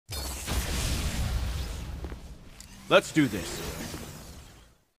Let's do this.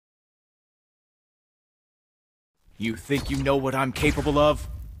 You think you know what I'm capable of?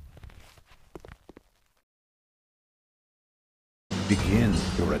 Begin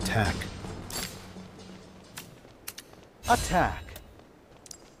your attack. Attack.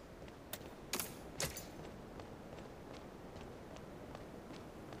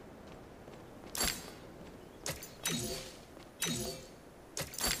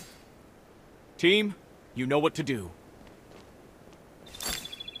 Team, you know what to do.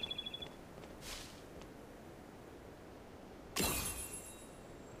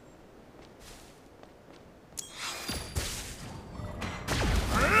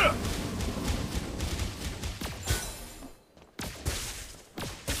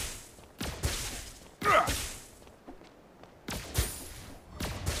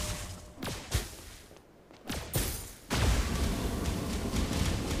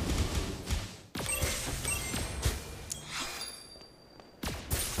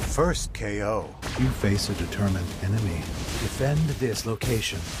 First KO. You face a determined enemy. Defend this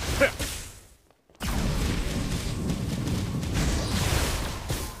location.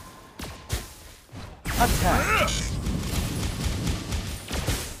 Attack.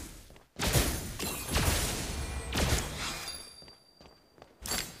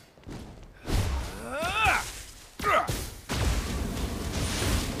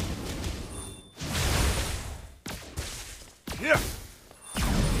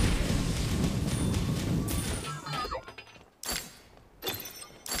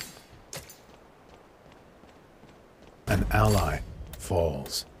 An ally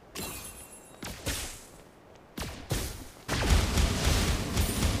falls.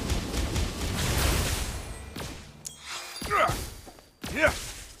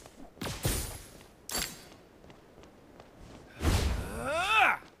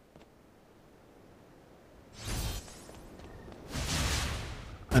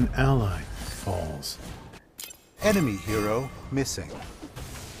 An ally falls. Enemy hero missing.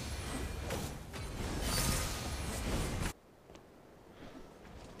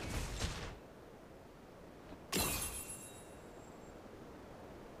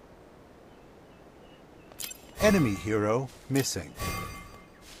 Enemy hero missing.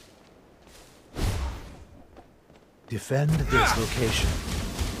 Defend this location.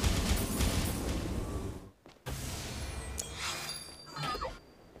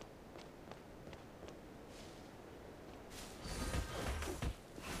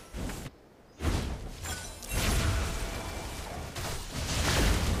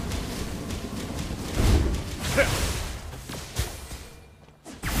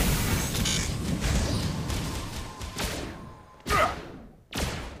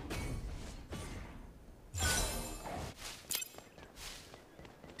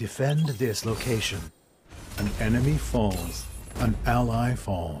 Defend this location. An enemy falls. An ally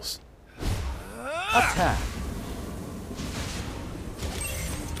falls. Attack.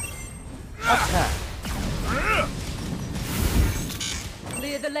 Attack.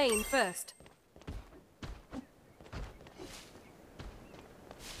 Clear the lane first.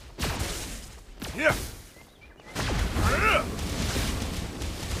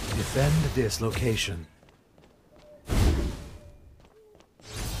 Defend this location.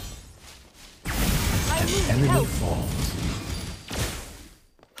 Enemy Help. falls.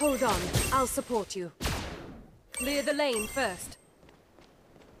 Hold on, I'll support you. Clear the lane first.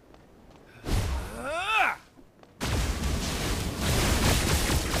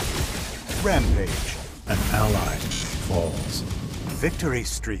 Rampage. An ally falls. Victory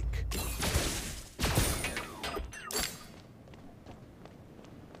streak.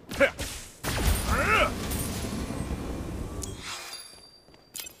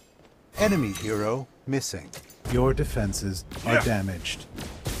 Enemy hero missing. Your defenses are damaged.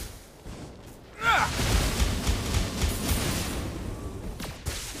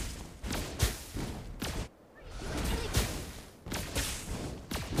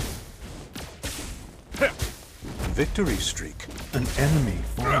 Victory streak. An enemy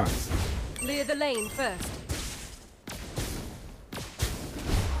falls. Clear the lane first.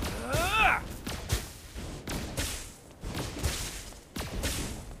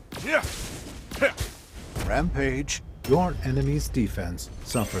 Rampage. Your enemy's defense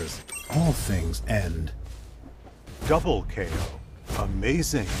suffers. All things end. Double KO.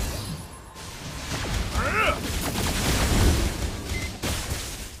 Amazing.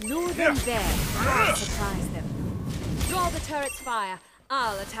 Lure them there. I'll surprise them. Draw the turret's fire.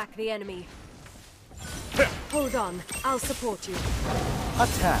 I'll attack the enemy. Hold on, I'll support you.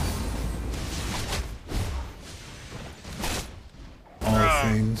 Attack. All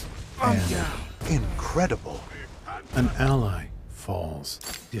things end. Incredible. An ally falls.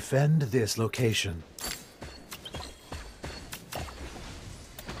 Defend this location.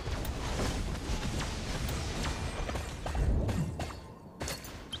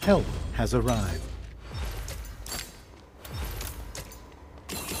 Help has arrived.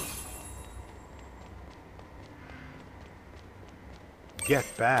 Get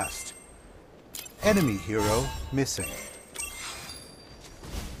fast. Enemy hero missing.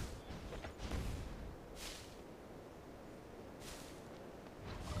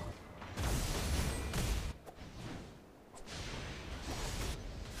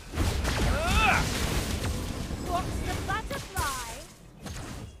 What's the butterfly?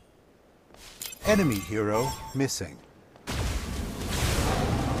 Enemy hero missing.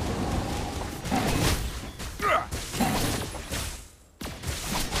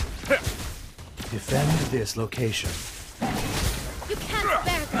 Defend this location. You can't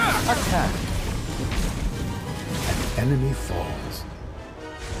bear this. Attack. An enemy falls.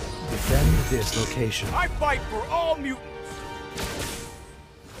 Defend this location. I fight for all mutants!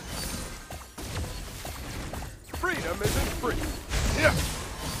 Freedom isn't free.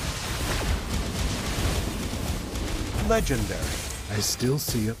 Legendary. I still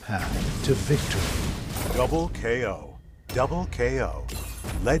see a path to victory. Double KO. Double KO.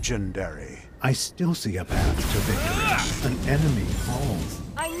 Legendary. I still see a path to victory. An enemy falls.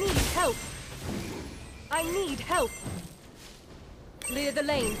 I need help. I need help. Clear the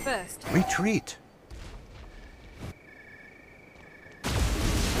lane first. Retreat.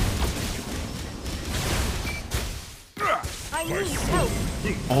 I need help.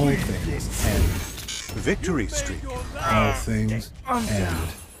 All things end. Victory streak. All things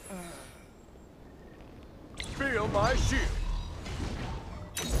end. Feel my shield.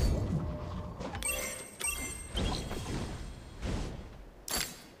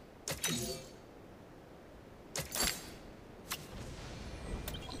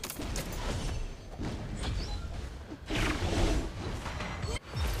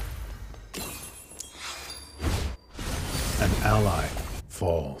 An ally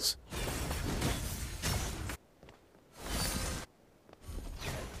falls.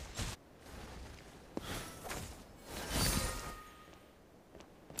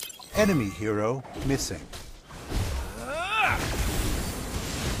 Enemy hero missing.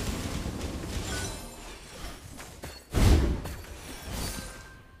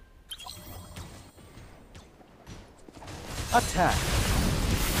 Attack.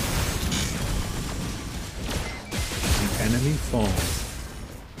 The enemy falls.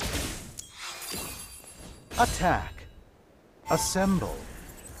 Attack. Assemble.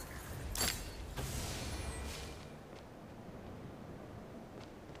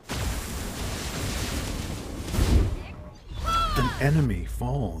 An enemy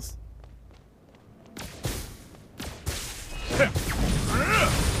falls.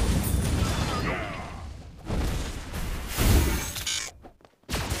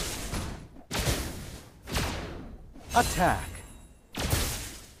 Attack.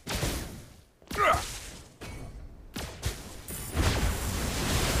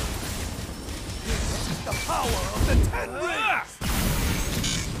 The power of the Ten Rings!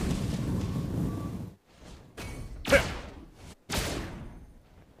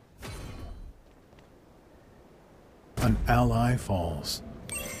 An ally falls.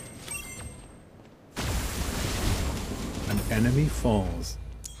 An enemy falls.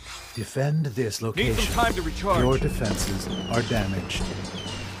 Defend this location. Need some time to recharge. Your defenses are damaged.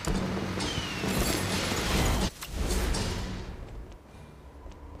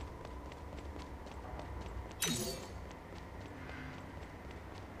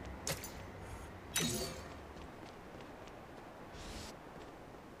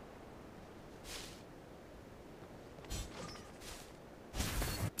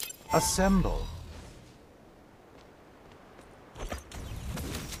 Assemble.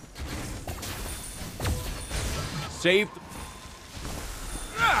 Save.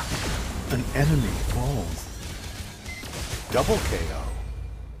 An enemy falls. Double KO.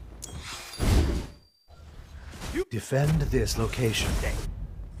 Defend this location.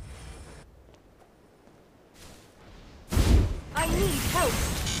 I need help.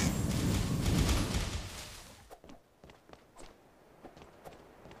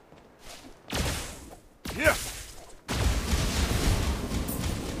 Yeah.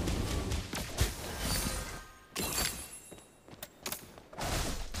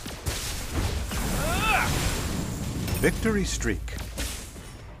 Victory streak.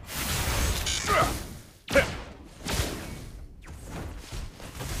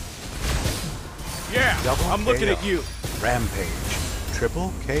 Yeah, Double I'm looking KO. at you. Rampage.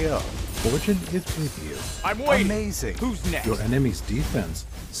 Triple KO. Fortune is with you. I'm waiting. Amazing. Who's next? Your enemy's defense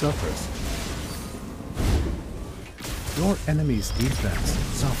suffers. Your enemy's defense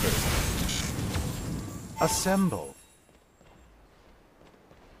suffers. Assemble.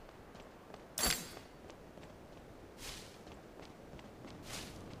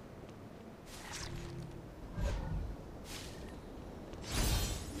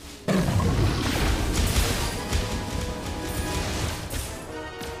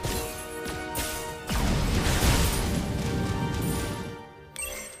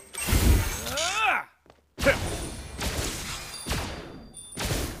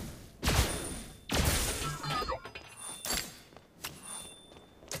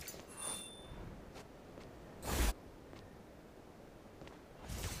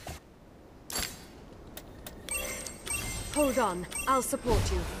 Hold on, I'll support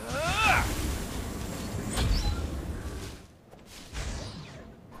you.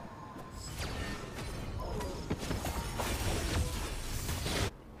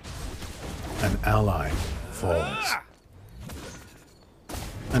 An ally falls.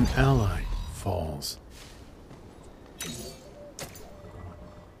 An ally falls.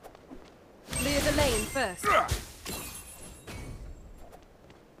 Clear the lane first.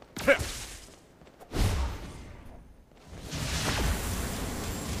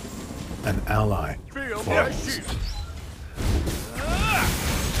 An ally Feel my falls. shield.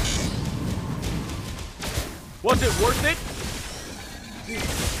 Was it worth it?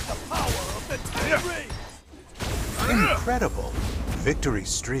 The power of the Ten Rings. Incredible. Victory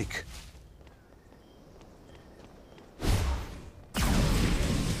streak.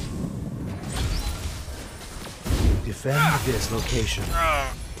 Defend this location.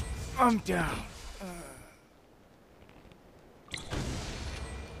 I'm down.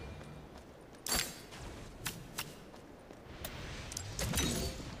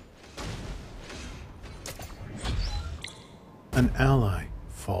 An ally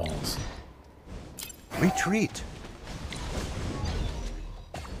falls. Retreat.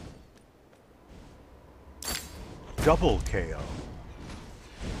 Double KO.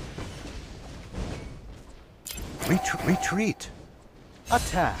 Retreat.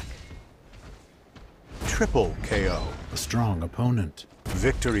 Attack. Triple KO. A strong opponent.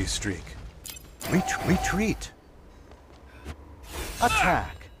 Victory streak. Retreat.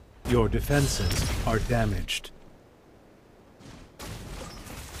 Attack. Your defenses are damaged.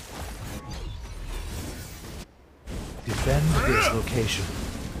 Defend this location.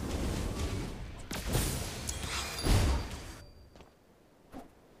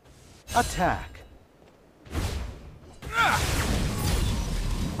 Attack.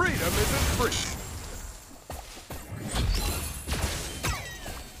 Freedom isn't free.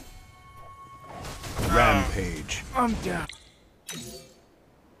 Rampage. I'm down.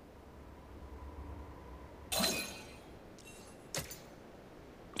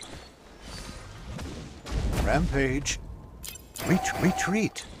 Rampage.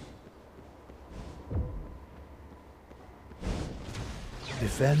 Retreat.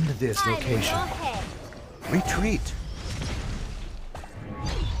 Defend this location. Retreat.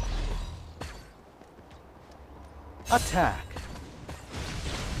 Attack.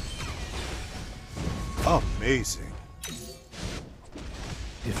 Amazing.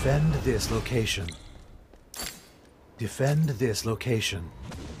 Defend this location. Defend this location.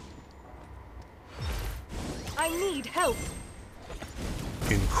 I need help.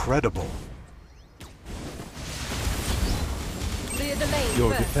 Incredible. Clear the lane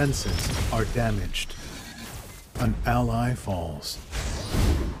Your first. defenses are damaged. An ally falls.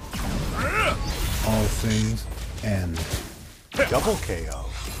 All things end. Double KO.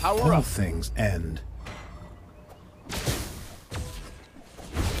 Power All up. things end.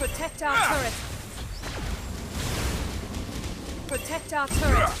 Protect our turret. Protect our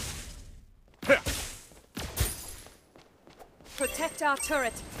turret. Protect our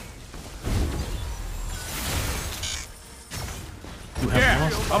turret. You have Yeah,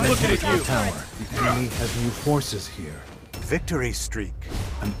 lost I'm looking at the you. tower. The enemy has new forces here. Victory streak.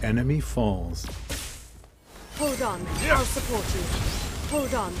 An enemy falls. Hold on, I'll support you.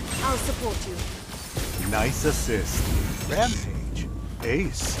 Hold on, I'll support you. Nice assist. Rampage.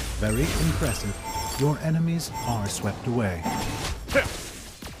 Ace. Very impressive. Your enemies are swept away.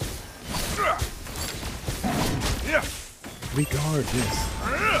 Regard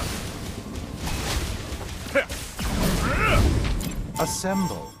this.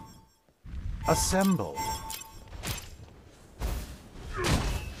 Assemble. Assemble.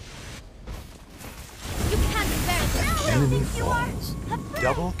 You can't bear Enemy falls.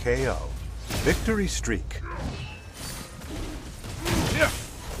 Double KO. Victory streak.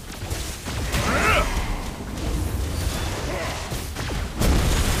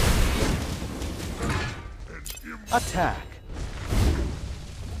 Attack.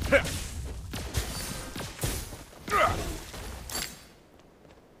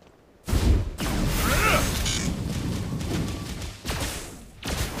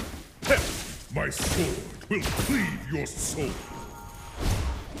 My sword will cleave your soul.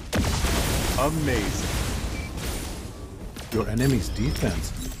 Amazing. Your enemy's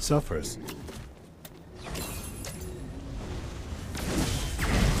defense suffers.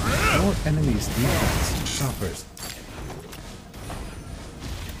 Your enemy's defense suffers.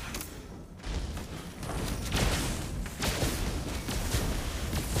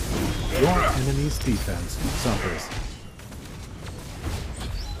 Your enemy's defense suffers.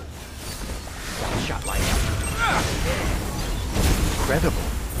 Shot light. Incredible.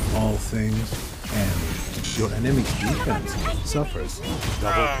 All things end. Your enemy's defense suffers.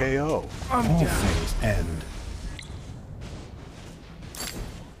 Double KO. All things end.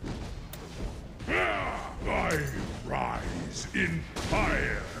 I rise in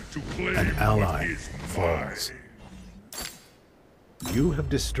fire to claim An ally what is falls. mine. You have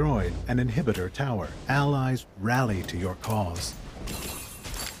destroyed an inhibitor tower. Allies rally to your cause.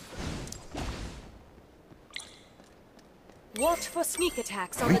 Watch for sneak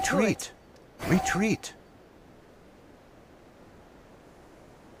attacks on the turret. Retreat. Retreat.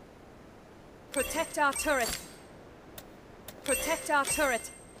 Protect our turret. Protect our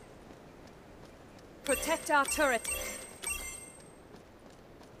turret. Protect our turret.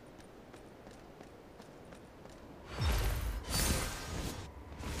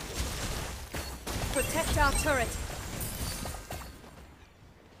 Protect our turret.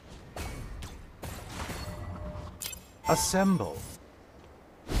 Assemble.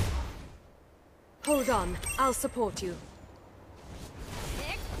 Hold on, I'll support you.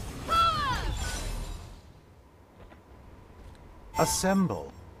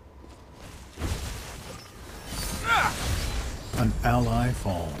 Assemble. An ally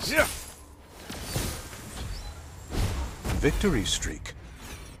falls. Victory streak.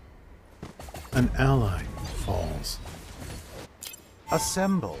 An ally falls.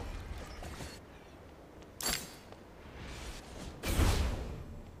 Assemble.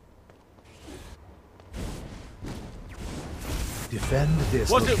 Defend this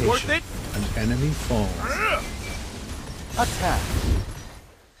Was it location. worth it? An enemy falls. Attack.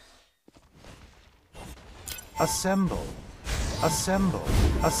 Assemble. Assemble.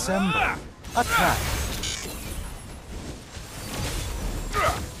 Assemble. Attack.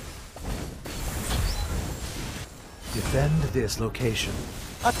 Defend this location.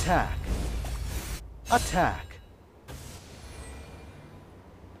 Attack. Attack.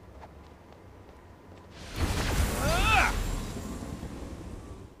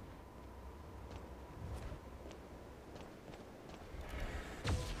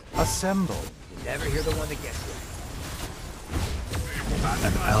 Assemble. You never hear the one that gets you.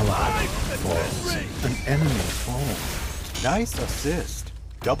 An ally falls. An enemy falls. Nice assist.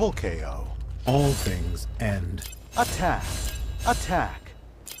 Double KO. All things end. Attack. Attack.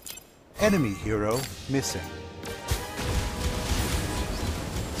 Enemy hero missing.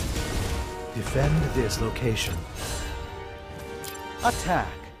 Defend this location. Attack.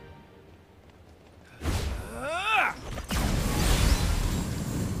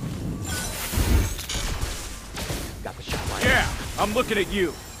 Got the shot light. Yeah, I'm looking at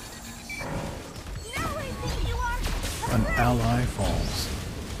you. Now I think you are. An ally falls.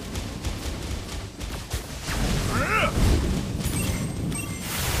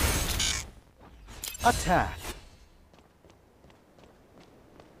 Attack.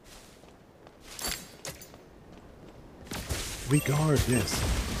 Regard this.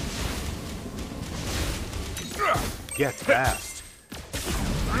 Get fast.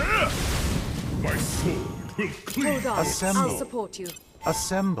 My sword will cleave. Hold on, Assemble. I'll support you.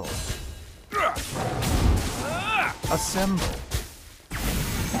 Assemble. Assemble.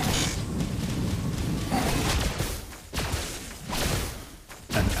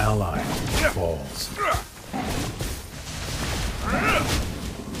 An ally falls.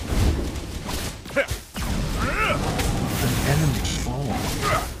 An enemy falls.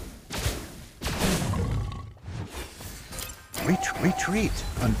 Retreat.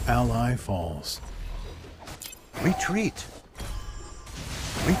 An ally falls. Retreat.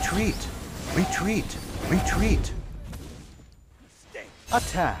 Retreat. Retreat. Retreat.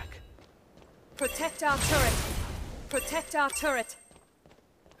 Attack. Protect our turret. Protect our turret.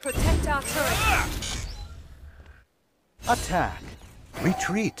 Protect our turret. Attack.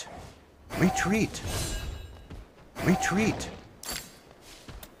 Retreat. Retreat. Retreat.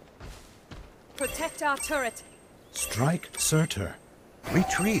 Protect our turret. Strike Surtur.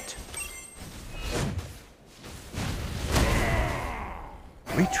 Retreat.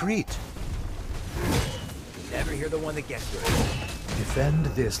 Retreat. Never hear the one that gets good. Defend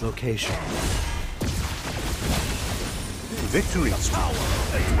this location. Victory. Power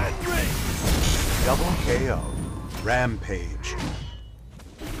of the Ten Rings! Double KO. Rampage.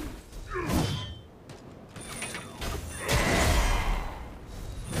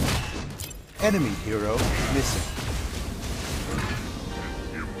 Enemy hero missing.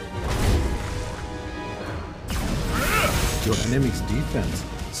 Your enemy's defense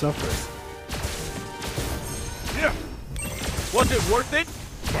suffers. Was it worth it?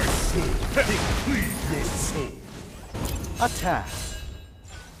 My soul will cleave your soul. Attack.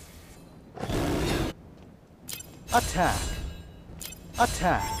 Attack.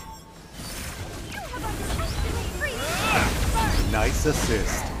 Attack. You have underestimated Nice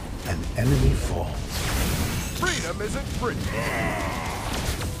assist. An enemy falls. Freedom isn't free.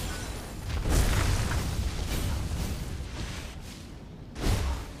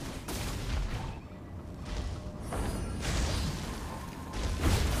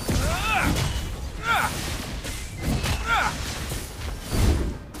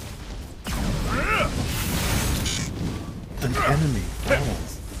 An enemy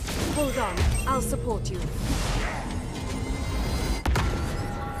falls. Hold on, I'll support you.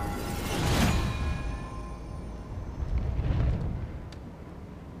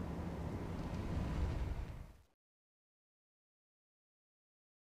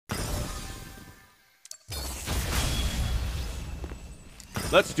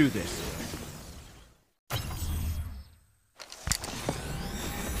 Let's do this.